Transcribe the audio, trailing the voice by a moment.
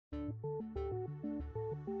We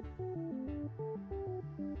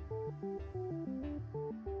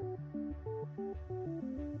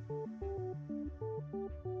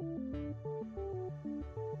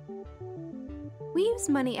use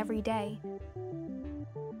money every day.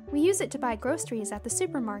 We use it to buy groceries at the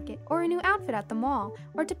supermarket, or a new outfit at the mall,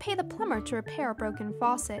 or to pay the plumber to repair a broken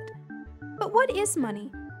faucet. But what is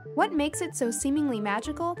money? What makes it so seemingly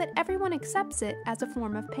magical that everyone accepts it as a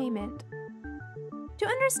form of payment? To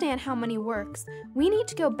understand how money works, we need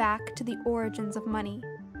to go back to the origins of money,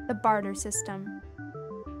 the barter system.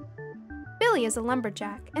 Billy is a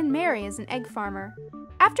lumberjack, and Mary is an egg farmer.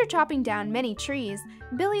 After chopping down many trees,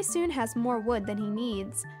 Billy soon has more wood than he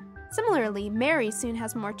needs. Similarly, Mary soon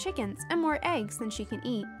has more chickens and more eggs than she can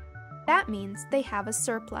eat. That means they have a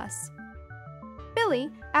surplus. Billy,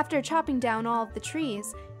 after chopping down all of the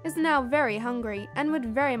trees, is now very hungry and would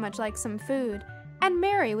very much like some food, and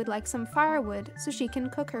Mary would like some firewood so she can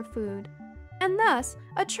cook her food. And thus,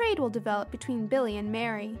 a trade will develop between Billy and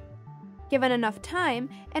Mary. Given enough time,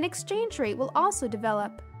 an exchange rate will also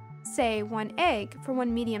develop. Say 1 egg for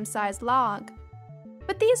 1 medium-sized log.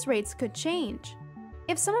 But these rates could change.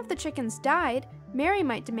 If some of the chickens died, Mary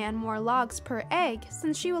might demand more logs per egg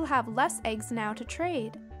since she will have less eggs now to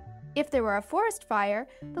trade. If there were a forest fire,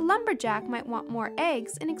 the lumberjack might want more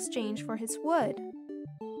eggs in exchange for his wood.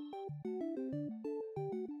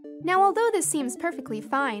 Now, although this seems perfectly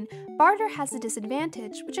fine, barter has a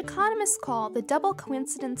disadvantage which economists call the double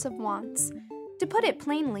coincidence of wants. To put it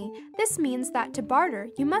plainly, this means that to barter,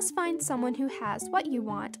 you must find someone who has what you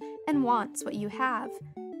want and wants what you have.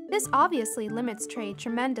 This obviously limits trade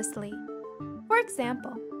tremendously. For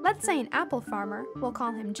example, let's say an apple farmer, we'll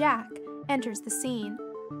call him Jack, enters the scene.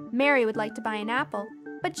 Mary would like to buy an apple,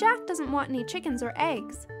 but Jack doesn't want any chickens or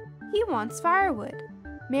eggs. He wants firewood.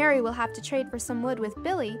 Mary will have to trade for some wood with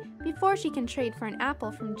Billy before she can trade for an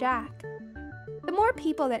apple from Jack. The more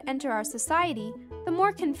people that enter our society, the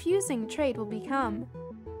more confusing trade will become.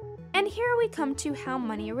 And here we come to how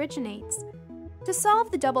money originates. To solve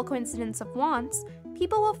the double coincidence of wants,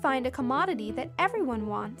 people will find a commodity that everyone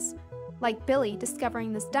wants, like Billy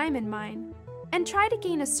discovering this diamond mine, and try to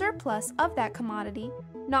gain a surplus of that commodity,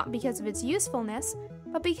 not because of its usefulness,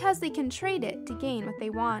 but because they can trade it to gain what they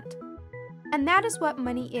want. And that is what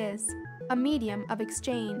money is, a medium of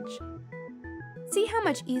exchange. See how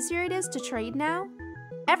much easier it is to trade now?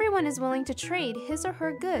 Everyone is willing to trade his or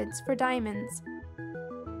her goods for diamonds.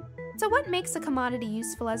 So what makes a commodity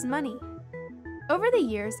useful as money? Over the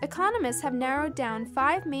years, economists have narrowed down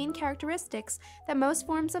 5 main characteristics that most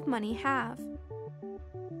forms of money have.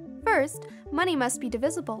 First, money must be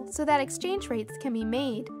divisible so that exchange rates can be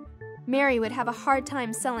made. Mary would have a hard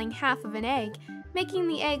time selling half of an egg, making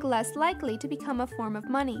the egg less likely to become a form of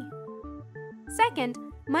money. Second,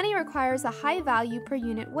 money requires a high value per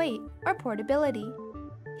unit weight, or portability.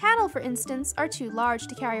 Cattle, for instance, are too large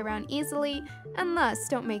to carry around easily, and thus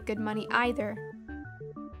don't make good money either.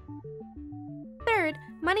 Third,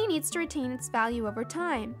 money needs to retain its value over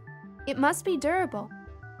time. It must be durable.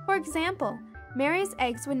 For example, Mary's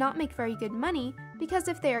eggs would not make very good money because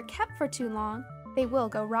if they are kept for too long, they will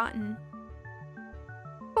go rotten.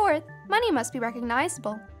 Fourth, money must be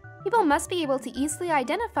recognizable. People must be able to easily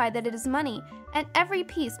identify that it is money, and every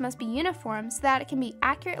piece must be uniform so that it can be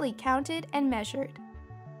accurately counted and measured.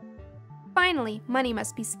 Finally, money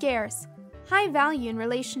must be scarce, high value in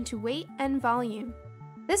relation to weight and volume.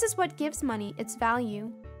 This is what gives money its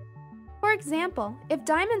value. For example, if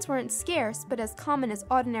diamonds weren't scarce but as common as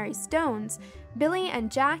ordinary stones, Billy and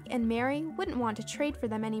Jack and Mary wouldn't want to trade for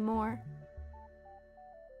them anymore.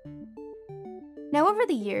 Now, over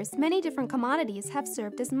the years, many different commodities have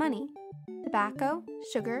served as money: tobacco,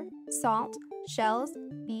 sugar, salt, shells,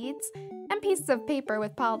 beads, and pieces of paper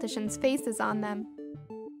with politicians' faces on them.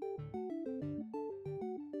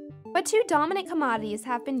 But 2 dominant commodities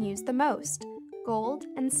have been used the most: gold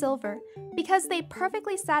and silver, because they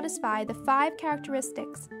perfectly satisfy the 5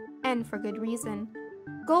 characteristics, and for good reason.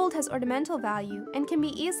 Gold has ornamental value and can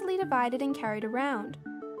be easily divided and carried around.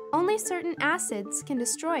 Only certain acids can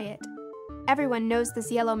destroy it. Everyone knows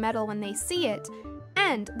this yellow metal when they see it,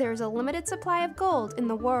 and there is a limited supply of gold in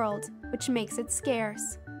the world, which makes it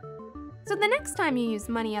scarce. So the next time you use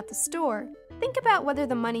money at the store, think about whether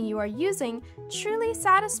the money you are using truly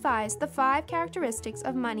satisfies the 5 characteristics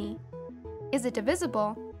of money. Is it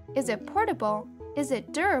divisible? Is it portable? Is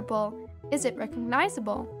it durable? Is it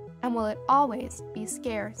recognizable? And will it always be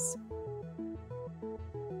scarce?